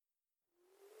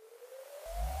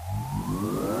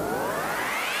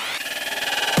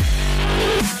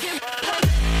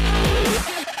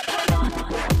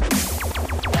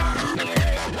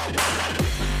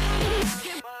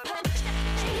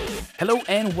Hello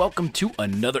and welcome to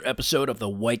another episode of the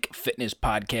Wyke Fitness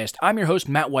Podcast. I'm your host,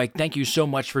 Matt Wyke. Thank you so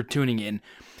much for tuning in.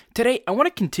 Today, I want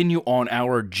to continue on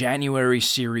our January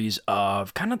series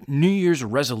of kind of New Year's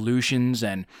resolutions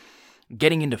and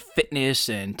getting into fitness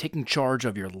and taking charge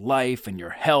of your life and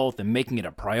your health and making it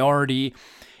a priority.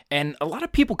 And a lot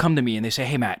of people come to me and they say,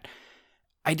 hey, Matt,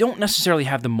 I don't necessarily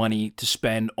have the money to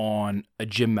spend on a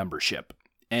gym membership.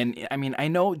 And I mean, I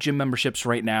know gym memberships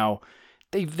right now,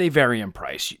 they vary in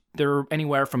price. They're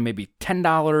anywhere from maybe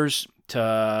 $10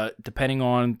 to, depending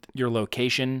on your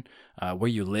location, where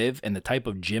you live and the type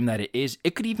of gym that it is,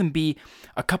 it could even be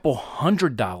a couple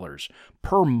 $100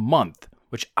 per month,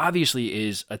 which obviously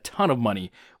is a ton of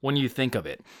money when you think of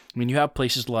it. I mean, you have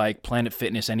places like Planet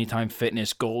Fitness, Anytime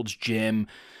Fitness, Gold's Gym,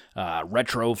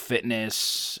 Retro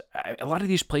Fitness. A lot of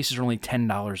these places are only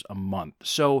 $10 a month.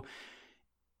 So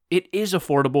it is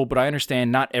affordable, but I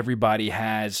understand not everybody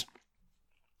has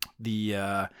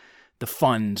the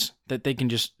funds that they can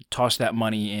just toss that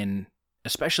money in,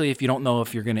 especially if you don't know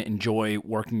if you're going to enjoy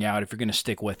working out, if you're going to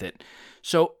stick with it.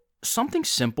 So something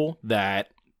simple that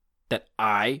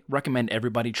I recommend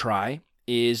everybody try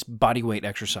is body weight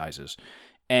exercises.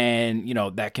 And, you know,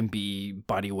 that can be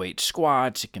body weight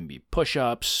squats, it can be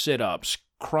push-ups, sit-ups,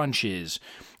 crunches.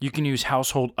 You can use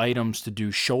household items to do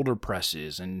shoulder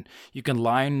presses, and you can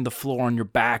lie on the floor on your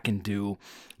back and do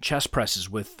chest presses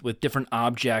with different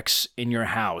objects in your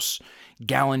house,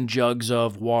 gallon jugs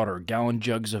of water, gallon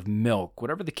jugs of milk,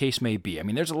 whatever the case may be. I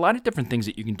mean, there's a lot of different things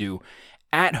that you can do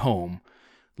at home,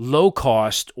 low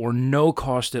cost or no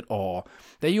cost at all,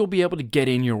 that you'll be able to get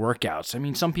in your workouts. I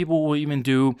mean, some people will even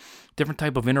do different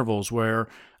type of intervals where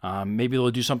maybe they'll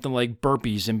do something like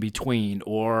burpees in between,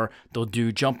 or they'll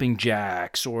do jumping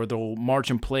jacks, or they'll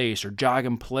march in place or jog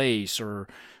in place, or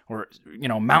you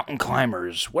know, mountain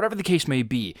climbers, whatever the case may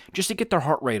be, just to get their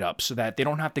heart rate up so that they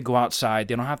don't have to go outside,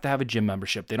 they don't have to have a gym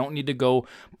membership, they don't need to go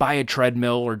buy a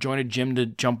treadmill or join a gym to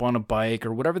jump on a bike,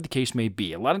 or whatever the case may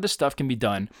be. A lot of this stuff can be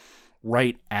done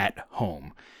right at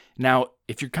home. Now,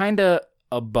 if you're kind of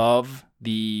above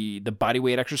the body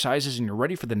weight exercises and you're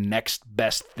ready for the next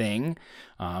best thing,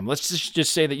 let's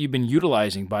just say that you've been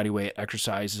utilizing body weight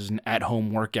exercises and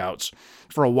at-home workouts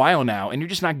for a while now, and you're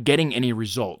just not getting any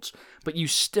results, but you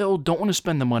still don't want to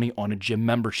spend the money on a gym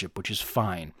membership, which is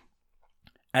fine.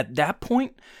 At that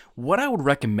point, what I would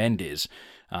recommend is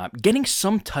getting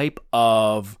some type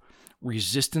of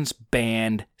resistance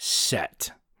band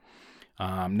set.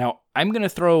 Now, I'm going to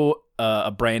throw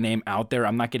a brand name out there.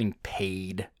 I'm not getting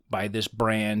paid by this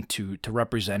brand to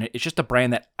represent it. It's just a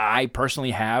brand that I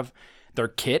personally have, their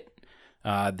kit,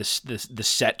 the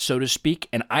set, so to speak,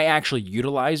 and I actually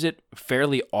utilize it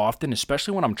fairly often,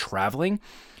 especially when I'm traveling,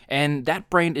 and that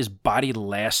brand is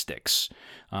Bodylastics.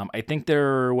 I think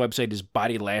their website is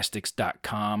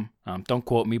bodylastics.com. Don't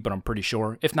quote me, but I'm pretty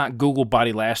sure. If not, Google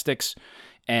Bodylastics,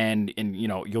 and you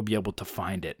know, you'll be able to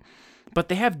find it. But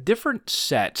they have different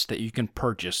sets that you can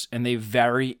purchase, and they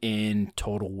vary in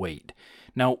total weight.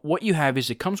 Now, what you have is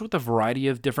it comes with a variety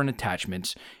of different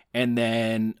attachments and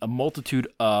then a multitude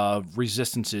of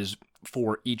resistances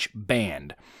for each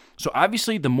band. So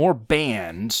obviously, the more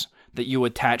bands that you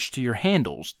attach to your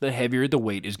handles, the heavier the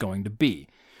weight is going to be.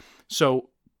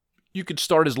 So you could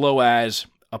start as low as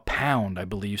a pound, I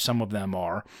believe some of them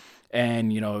are.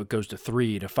 And, you know, it goes to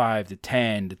 3 to 5 to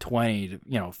 10 to 20 to,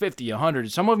 you know, 50,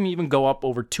 100. Some of them even go up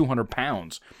over 200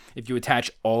 pounds if you attach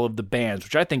all of the bands,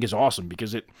 which I think is awesome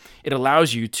because it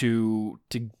allows you to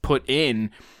put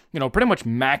in, you know, pretty much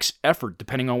max effort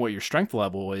depending on what your strength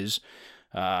level is,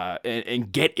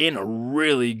 and get in a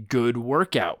really good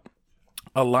workout.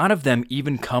 A lot of them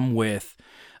even come with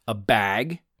a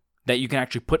bag that you can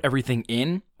actually put everything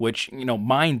in, which, you know,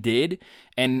 mine did,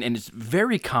 and it's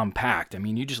very compact. I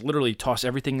mean, you just literally toss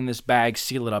everything in this bag,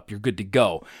 seal it up, you're good to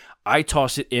go. I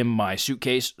toss it in my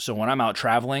suitcase, so when I'm out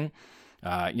traveling,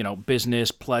 you know,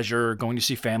 business, pleasure, going to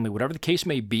see family, whatever the case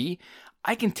may be,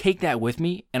 I can take that with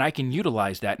me, and I can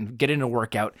utilize that and get in a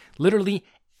workout literally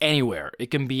anywhere.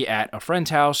 It can be at a friend's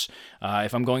house.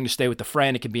 If I'm going to stay with a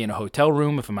friend, it can be in a hotel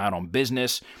room if I'm out on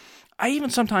business. I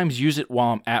even sometimes use it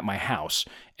while I'm at my house.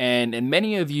 And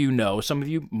many of you know, some of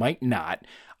you might not,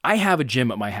 I have a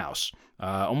gym at my house.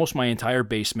 Almost my entire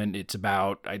basement. It's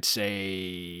about, I'd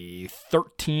say,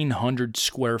 1,300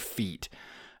 square feet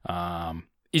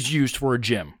is used for a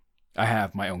gym. I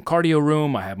have my own cardio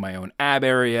room. I have my own ab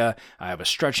area. I have a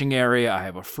stretching area. I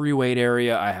have a free weight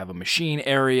area. I have a machine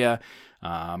area.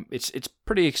 It's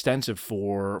pretty extensive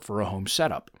for a home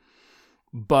setup.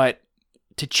 But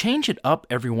to change it up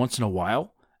every once in a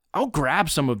while, I'll grab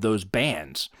some of those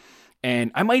bands, and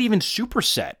I might even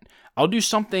superset. I'll do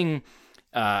something,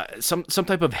 some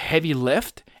type of heavy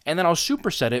lift, and then I'll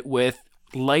superset it with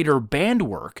lighter band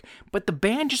work. But the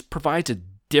band just provides a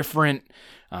different,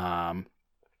 like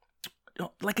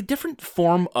a different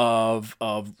form of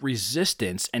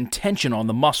resistance and tension on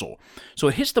the muscle. So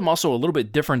it hits the muscle a little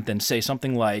bit different than, say,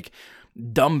 something like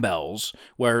dumbbells,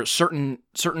 where certain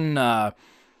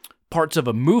parts of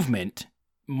a movement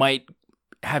might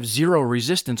have zero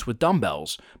resistance with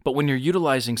dumbbells. But when you're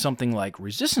utilizing something like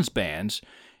resistance bands,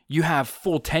 you have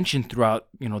full tension throughout,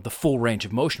 the full range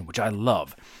of motion, which I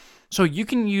love. So you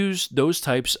can use those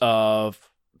types of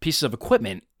pieces of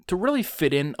equipment to really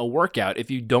fit in a workout if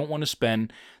you don't want to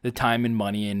spend the time and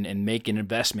money and make an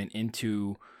investment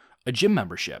into a gym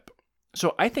membership.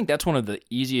 So I think that's one of the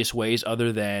easiest ways,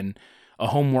 other than a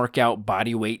home workout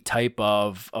body weight type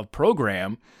of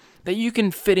program, that you can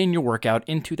fit in your workout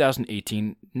in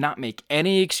 2018, not make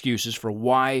any excuses for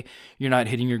why you're not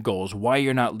hitting your goals, why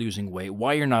you're not losing weight,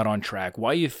 why you're not on track,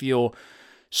 why you feel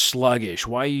sluggish,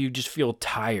 why you just feel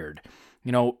tired.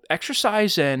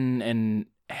 Exercise and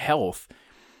health,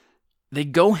 they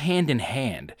go hand in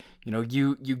hand.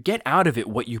 You get out of it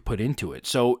what you put into it.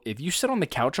 So if you sit on the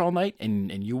couch all night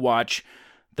and you watch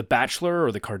The Bachelor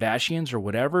or The Kardashians or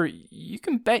whatever, you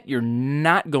can bet you're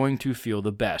not going to feel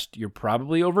the best. You're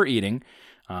probably overeating.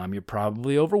 You're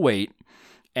probably overweight.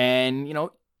 And,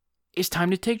 it's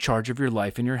time to take charge of your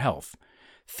life and your health.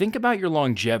 Think about your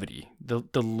longevity,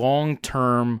 the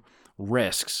long-term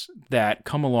risks that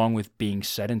come along with being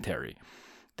sedentary,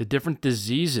 the different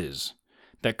diseases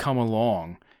that come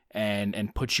along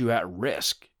and put you at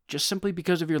risk just simply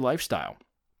because of your lifestyle.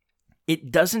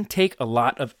 It doesn't take a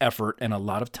lot of effort and a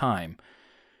lot of time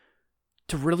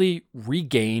to really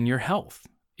regain your health.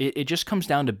 It just comes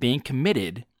down to being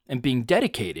committed and being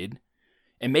dedicated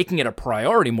and making it a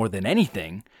priority more than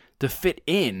anything to fit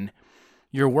in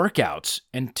your workouts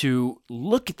and to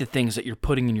look at the things that you're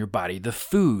putting in your body, the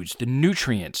foods, the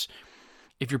nutrients.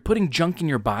 If you're putting junk in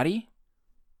your body,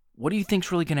 what do you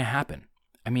think's really going to happen?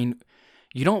 I mean,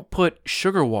 you don't put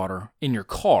sugar water in your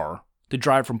car to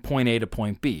drive from point A to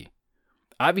point B.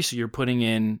 Obviously, you're putting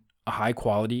in a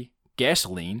high-quality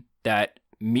gasoline that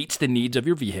meets the needs of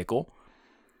your vehicle,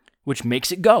 which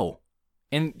makes it go.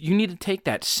 And you need to take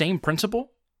that same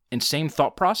principle and same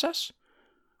thought process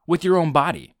with your own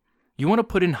body. You want to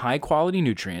put in high-quality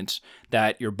nutrients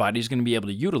that your body's going to be able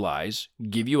to utilize,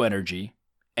 give you energy,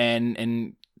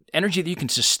 and energy that you can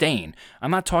sustain.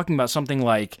 I'm not talking about something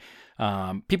like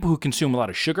people who consume a lot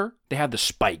of sugar. They have the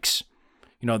spikes.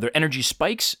 Their energy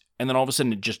spikes, and then all of a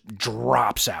sudden it just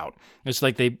drops out. It's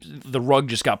like the rug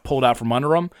just got pulled out from under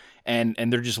them, and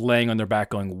they're just laying on their back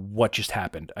going, what just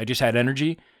happened? I just had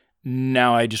energy.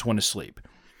 Now I just want to sleep.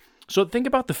 So think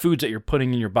about the foods that you're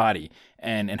putting in your body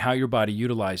and how your body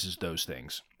utilizes those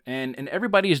things. And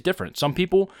everybody is different. Some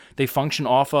people, they function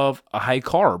off of a high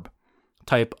carb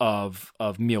type of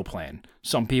meal plan.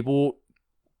 Some people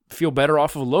feel better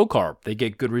off of low carb. They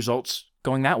get good results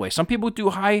going that way. Some people do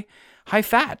high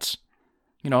fats.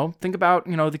 Think about,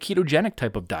 the ketogenic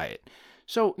type of diet.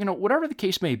 So, whatever the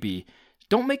case may be,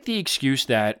 don't make the excuse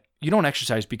that you don't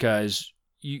exercise because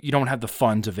you don't have the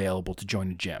funds available to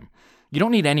join a gym. You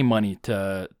don't need any money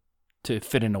to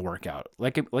fit in a workout.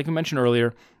 Like I mentioned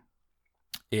earlier,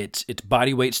 it's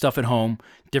body weight stuff at home,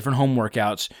 different home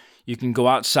workouts. You can go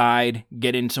outside,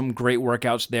 get in some great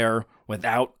workouts there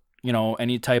without,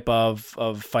 any type of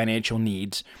financial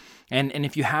needs. And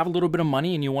if you have a little bit of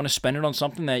money and you want to spend it on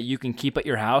something that you can keep at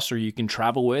your house or you can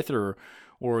travel with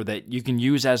or that you can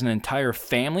use as an entire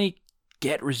family,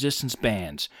 get resistance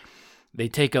bands. They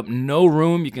take up no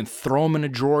room. You can throw them in a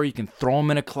drawer. You can throw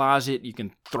them in a closet. You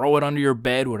can throw it under your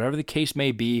bed, whatever the case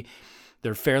may be.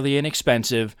 They're fairly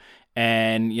inexpensive.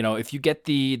 And, if you get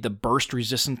the burst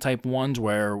resistant type ones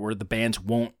where the bands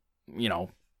won't,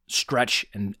 stretch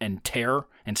and tear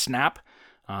and snap,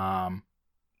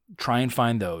 try and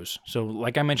find those. So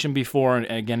like I mentioned before, and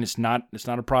again, it's not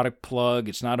a product plug.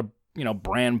 It's not a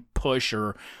brand push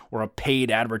or a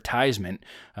paid advertisement.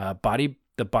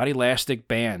 The Bodylastic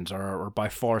bands are by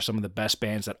far some of the best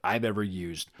bands that I've ever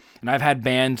used. And I've had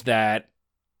bands that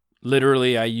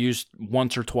literally I used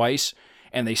once or twice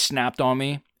and they snapped on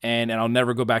me, and I'll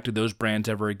never go back to those brands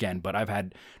ever again. But I've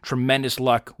had tremendous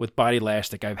luck with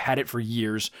Bodylastic. I've had it for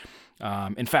years.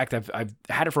 In fact, I've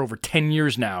had it for over 10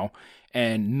 years now,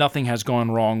 and nothing has gone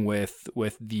wrong with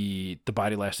the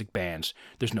Bodylastic bands.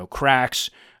 There's no cracks.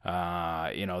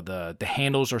 The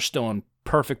handles are still in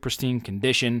perfect, pristine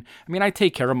condition. I mean, I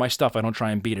take care of my stuff. I don't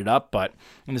try and beat it up, but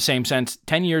in the same sense,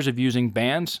 10 years of using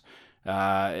bands,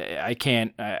 I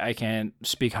can't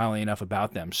speak highly enough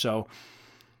about them. So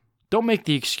don't make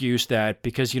the excuse that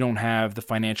because you don't have the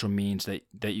financial means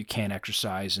that you can't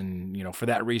exercise and, for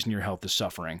that reason your health is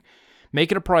suffering.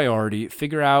 Make it a priority.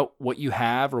 Figure out what you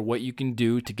have or what you can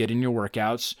do to get in your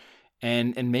workouts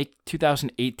and make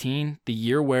 2018 the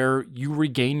year where you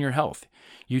regain your health.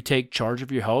 You take charge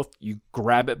of your health, you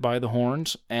grab it by the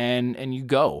horns and you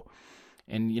go.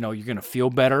 And, you're going to feel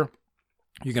better.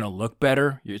 You're going to look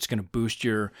better. It's going to boost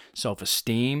your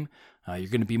self-esteem. You're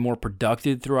going to be more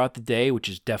productive throughout the day, which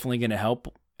is definitely going to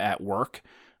help at work.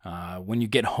 When you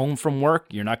get home from work,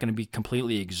 you're not going to be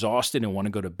completely exhausted and want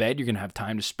to go to bed. You're going to have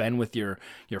time to spend with your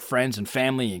friends and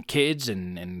family and kids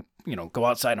and go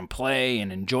outside and play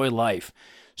and enjoy life.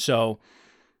 So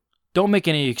don't make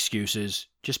any excuses.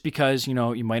 Just because,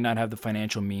 you might not have the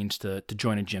financial means to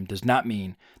join a gym does not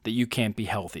mean that you can't be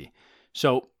healthy.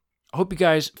 So I hope you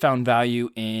guys found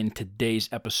value in today's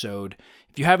episode.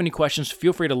 If you have any questions,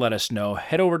 feel free to let us know.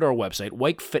 Head over to our website,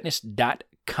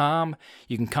 wikefitness.com.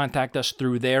 You can contact us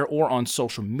through there or on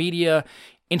social media,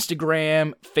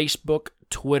 Instagram, Facebook,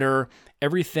 Twitter.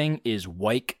 Everything is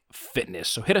Wike Fitness.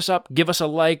 So hit us up, give us a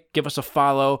like, give us a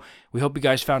follow. We hope you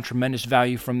guys found tremendous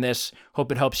value from this.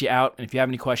 Hope it helps you out. And if you have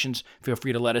any questions, feel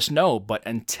free to let us know. But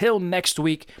until next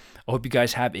week, I hope you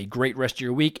guys have a great rest of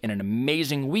your week and an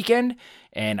amazing weekend.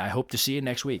 And I hope to see you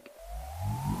next week.